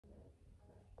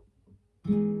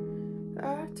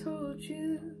I told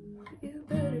you, you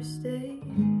better stay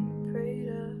prayed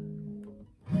up.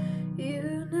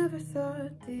 You never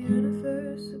thought the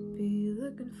universe would be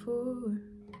looking for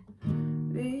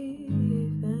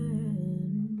revenge.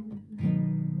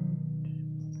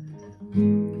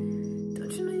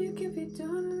 Don't you know you can't be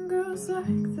doing girls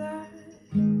like that?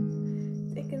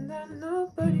 Thinking that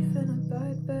nobody finna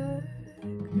bite back.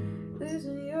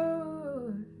 Losing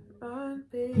your mind,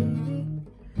 baby.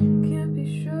 Can't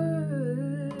be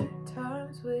sure,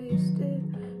 time's wasted.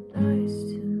 Nice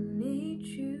to meet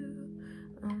you.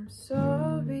 I'm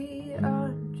sorry,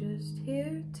 I'm just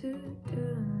here to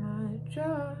do my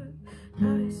job.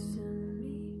 Nice to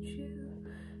meet you.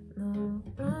 No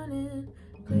running,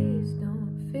 please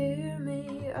don't fear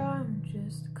me. I'm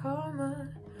just karma.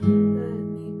 Let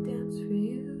me dance for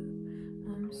you.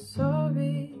 I'm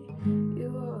sorry, you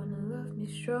wanna love me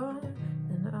strong,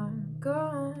 and I'm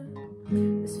gone.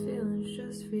 This feeling's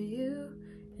just for you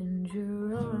and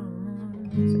your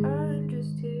arms. I'm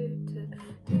just here to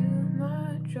do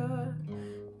my job.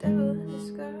 Devil in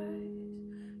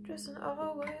disguise, dressing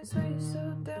all white, so you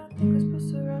so down, think we're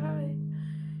supposed to ride.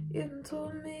 You even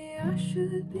told me I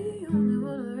should be only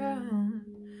one around.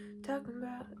 Talking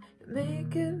about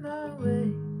make it my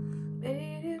way,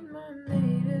 made it my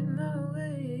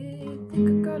way. Think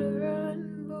I gotta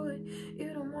run, boy,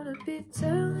 you don't wanna be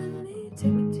telling me.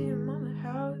 Take me to your mama's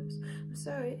house. I'm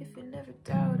sorry if you never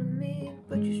doubted me,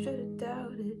 but you should've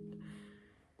doubted,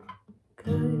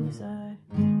 'cause I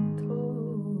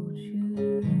told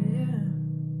you, yeah.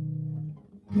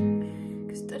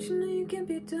 'Cause don't you know you can't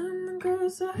be doing the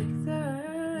girls like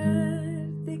that?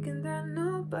 Thinking that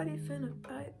nobody finna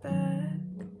bite back.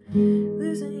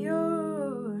 Losing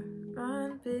your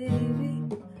mind, baby.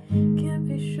 Can't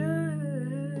be sure,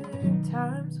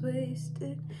 time's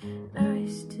wasted.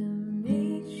 Nice to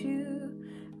meet you.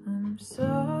 I'm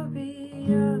sorry,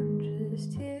 I'm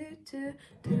just here to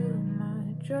do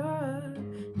my job.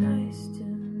 Nice to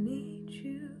meet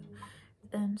you.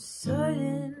 Then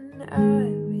sudden I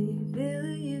reveal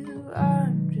you.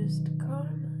 I'm just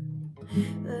karma.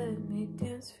 Let me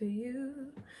dance for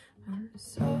you. I'm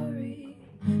sorry.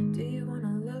 Do you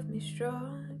wanna love me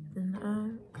strong? Then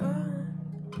I'm gone.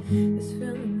 This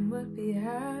feeling would be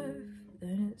half,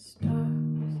 then it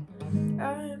stops.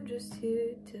 I am just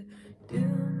here to do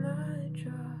my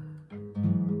job.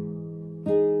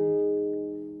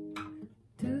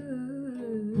 Do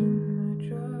my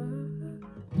job.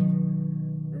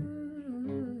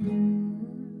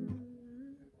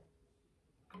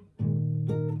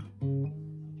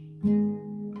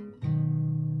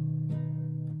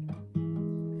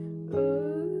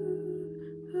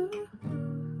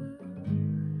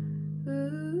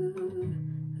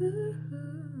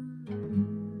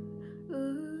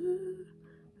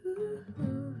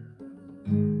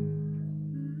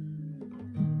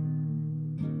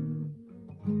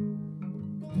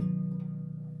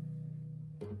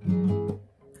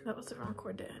 That was the wrong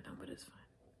chord to end on, but it's fine.